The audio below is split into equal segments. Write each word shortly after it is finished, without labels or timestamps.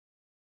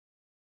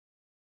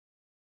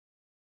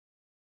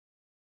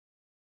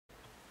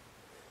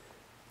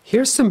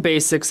Here's some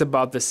basics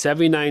about the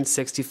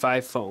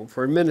 7965 phone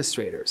for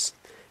administrators.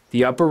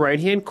 The upper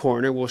right hand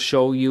corner will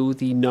show you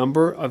the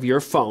number of your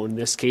phone. In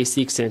this case,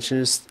 the extension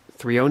is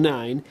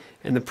 309,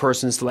 and the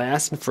person's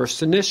last and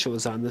first initial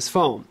is on this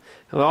phone.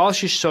 It will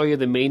also show you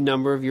the main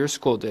number of your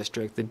school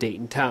district, the date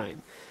and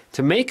time.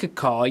 To make a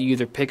call, you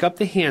either pick up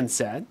the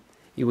handset,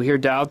 you will hear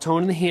dial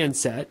tone in the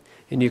handset,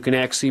 and you can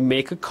actually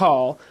make a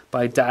call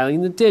by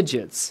dialing the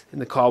digits,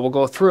 and the call will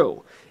go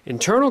through.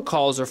 Internal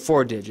calls are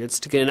 4 digits.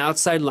 To get an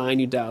outside line,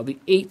 you dial the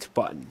 8th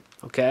button.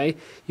 Okay?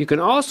 You can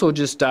also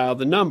just dial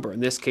the number.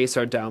 In this case,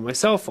 I dial my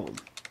cell phone.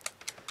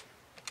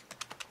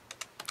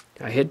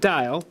 I hit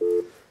dial.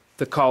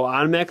 The call will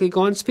automatically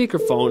go on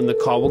speakerphone, and the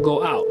call will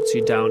go out. So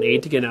you dial an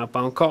 8 to get an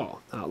outbound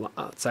call,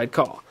 outside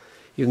call.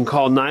 You can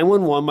call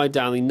 911 by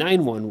dialing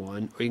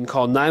 911, or you can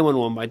call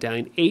 911 by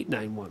dialing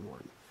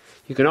 8911.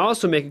 You can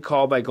also make a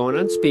call by going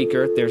on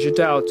speaker. There's your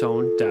dial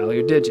tone. Dial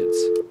your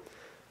digits.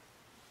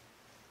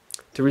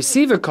 To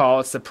receive a call,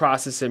 it's the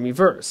process in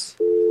reverse.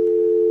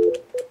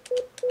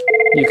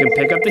 You can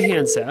pick up the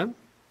handset.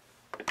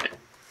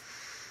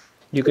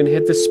 You can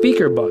hit the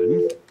speaker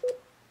button.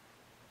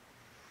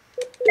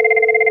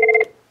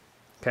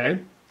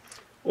 Okay?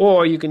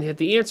 Or you can hit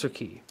the answer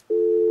key.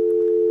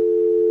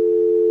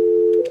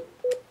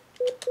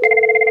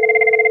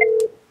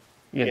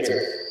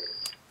 Answer.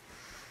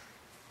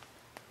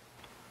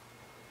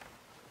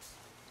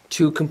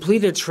 To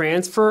complete a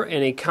transfer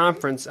and a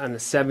conference on a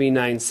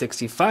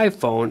 7965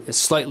 phone is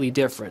slightly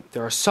different.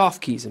 There are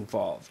soft keys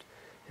involved.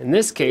 In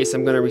this case,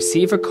 I'm going to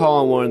receive a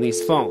call on one of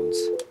these phones.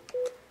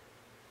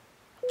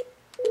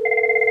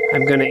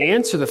 I'm going to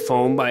answer the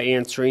phone by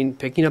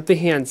picking up the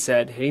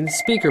handset, hitting the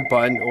speaker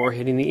button, or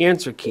hitting the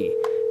answer key.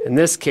 In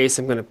this case,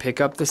 I'm going to pick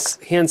up the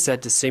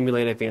handset to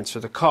simulate I've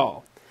answered the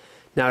call.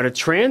 Now to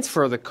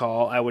transfer the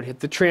call, I would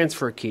hit the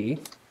transfer key.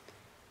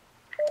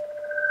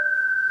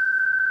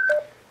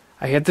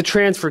 I hit the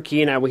transfer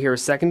key and I will hear a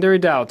secondary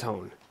dial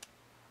tone.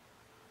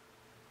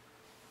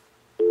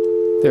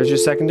 There's your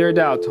secondary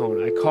dial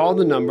tone. I call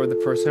the number of the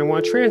person I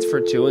want to transfer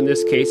to. In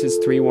this case,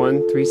 it's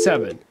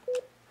 3137.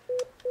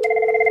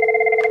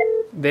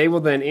 They will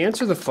then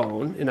answer the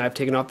phone, and I've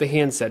taken off the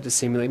handset to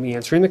simulate me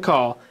answering the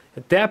call.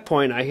 At that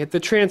point, I hit the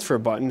transfer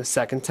button a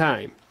second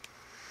time.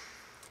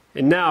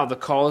 And now the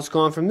call is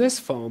gone from this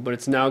phone, but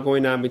it's now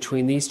going on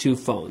between these two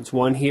phones.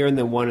 One here and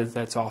then one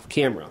that's off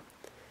camera.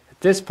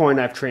 At this point,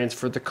 I've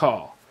transferred the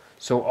call.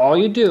 So all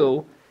you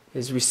do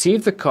is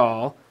receive the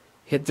call,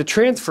 hit the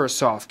transfer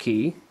soft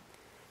key,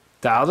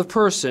 dial the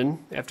person.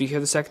 After you hear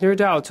the secondary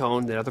dial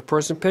tone, the other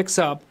person picks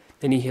up,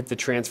 then you hit the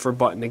transfer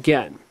button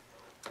again.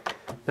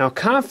 Now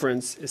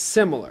conference is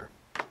similar.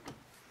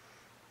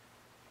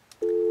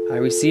 I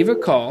receive a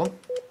call.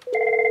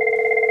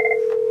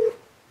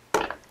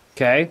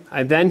 Okay,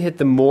 I then hit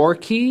the more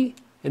key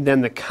and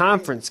then the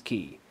conference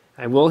key.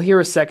 I will hear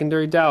a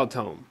secondary dial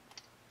tone.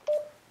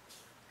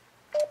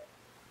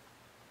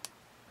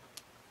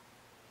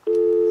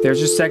 There's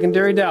your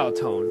secondary dial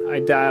tone. I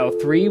dial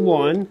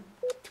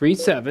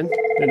 3137,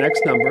 the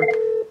next number.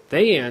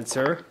 They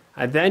answer.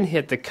 I then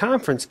hit the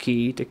conference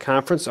key to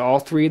conference all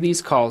 3 of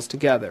these calls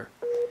together.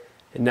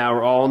 And now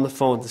we're all on the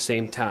phone at the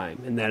same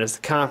time, and that is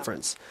the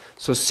conference.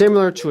 So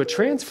similar to a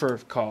transfer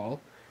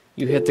call,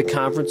 you hit the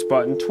conference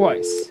button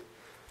twice.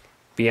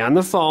 Be on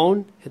the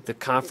phone, hit the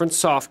conference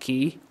soft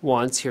key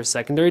once, hear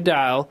secondary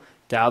dial,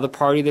 dial the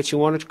party that you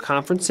want to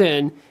conference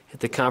in, hit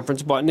the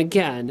conference button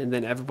again, and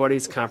then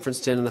everybody's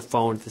conferenced in on the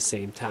phone at the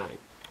same time.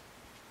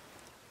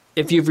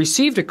 If you've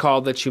received a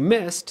call that you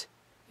missed,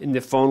 and the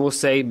phone will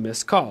say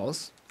missed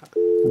calls,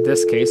 in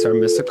this case, or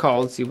miss a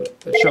call, and see what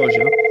it shows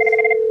you.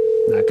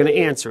 I'm not going to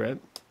answer it.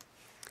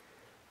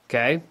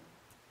 Okay?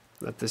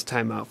 Let this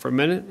time out for a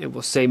minute. It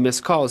will say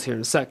missed calls here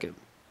in a second.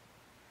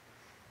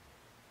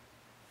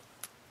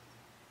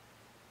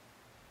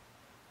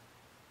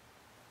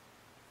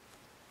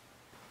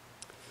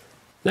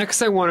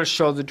 Next, I want to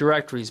show the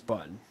directories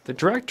button. The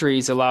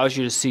directories allows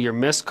you to see your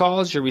missed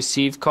calls, your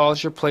received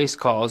calls, your placed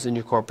calls, and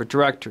your corporate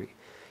directory.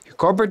 Your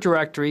corporate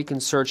directory can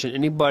search in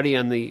anybody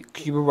on the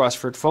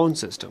Cuba-Russford phone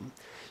system.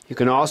 You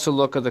can also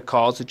look at the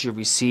calls that you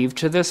received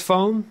to this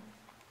phone.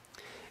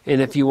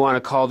 And if you want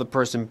to call the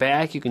person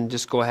back, you can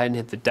just go ahead and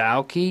hit the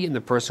dial key and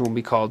the person will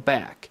be called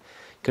back.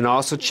 You can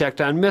also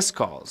check on missed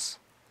calls,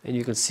 and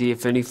you can see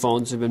if any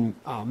phones have been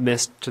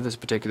missed to this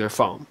particular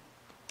phone.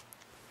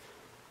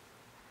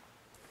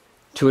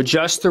 To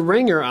adjust the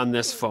ringer on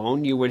this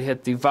phone, you would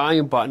hit the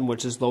volume button,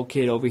 which is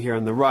located over here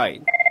on the right.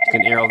 You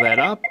can arrow that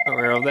up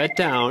or arrow that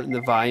down, and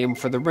the volume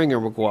for the ringer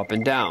will go up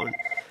and down.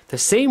 The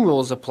same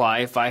rules apply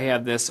if I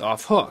have this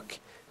off hook.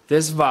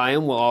 This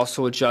volume will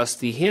also adjust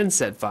the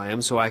handset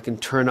volume so I can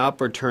turn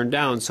up or turn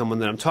down someone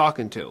that I'm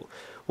talking to.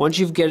 Once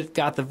you've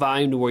got the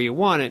volume to where you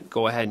want it,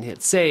 go ahead and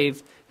hit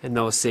save, and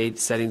those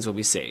settings will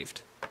be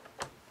saved.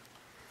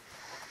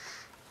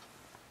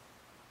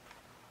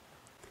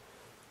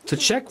 To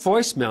check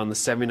voicemail on the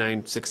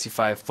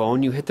 7965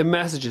 phone, you hit the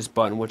messages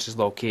button, which is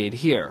located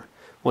here.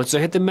 Once I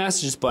hit the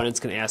messages button, it's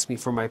going to ask me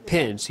for my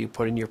PIN, so you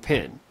put in your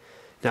PIN.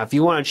 Now, if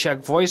you want to check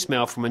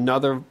voicemail from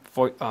another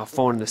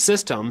phone in the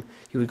system,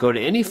 you would go to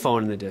any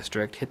phone in the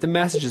district, hit the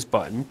messages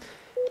button,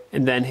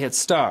 and then hit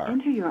star.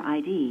 Enter your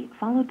ID,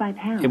 followed by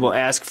pound. It will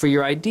ask for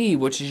your ID,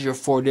 which is your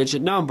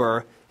 4-digit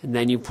number, and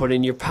then you put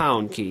in your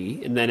pound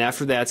key, and then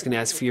after that it's going to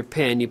ask for your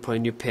PIN, you put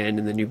in your PIN,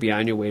 and then you'll be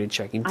on your way to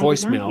checking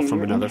voicemail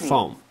from another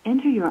phone.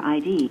 Enter your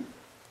ID.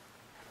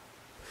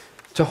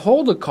 To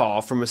hold a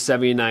call from a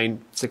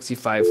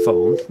 7965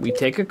 phone, we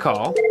take a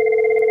call,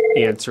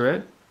 answer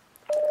it,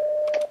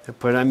 and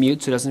put it on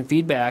mute so it doesn't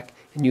feed back,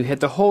 and you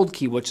hit the hold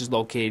key, which is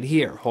located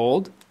here.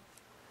 Hold.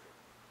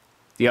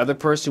 The other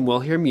person will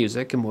hear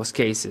music in most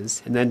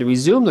cases, and then to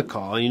resume the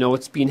call, you know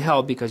it's being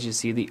held because you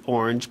see the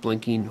orange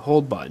blinking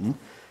hold button,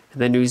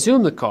 and then to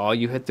resume the call,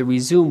 you hit the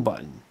resume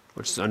button,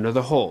 which is under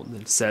the hold,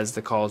 and it says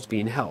the call is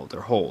being held,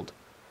 or hold.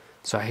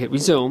 So I hit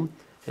resume,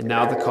 and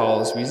now the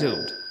call is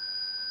resumed.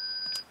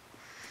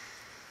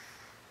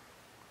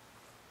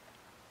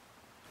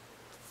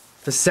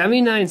 The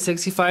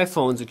 7965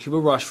 phones at Cuba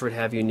Rushford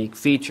have a unique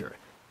feature.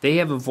 They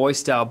have a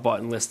voice dial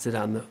button listed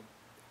on the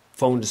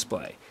phone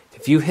display.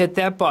 If you hit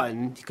that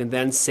button, you can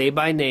then say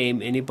by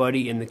name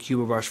anybody in the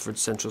Cuba Rushford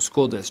Central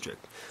School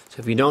District. So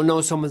if you don't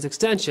know someone's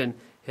extension,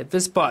 hit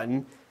this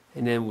button,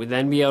 and then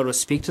we'll be able to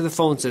speak to the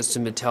phone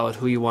system and tell it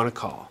who you want to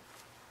call.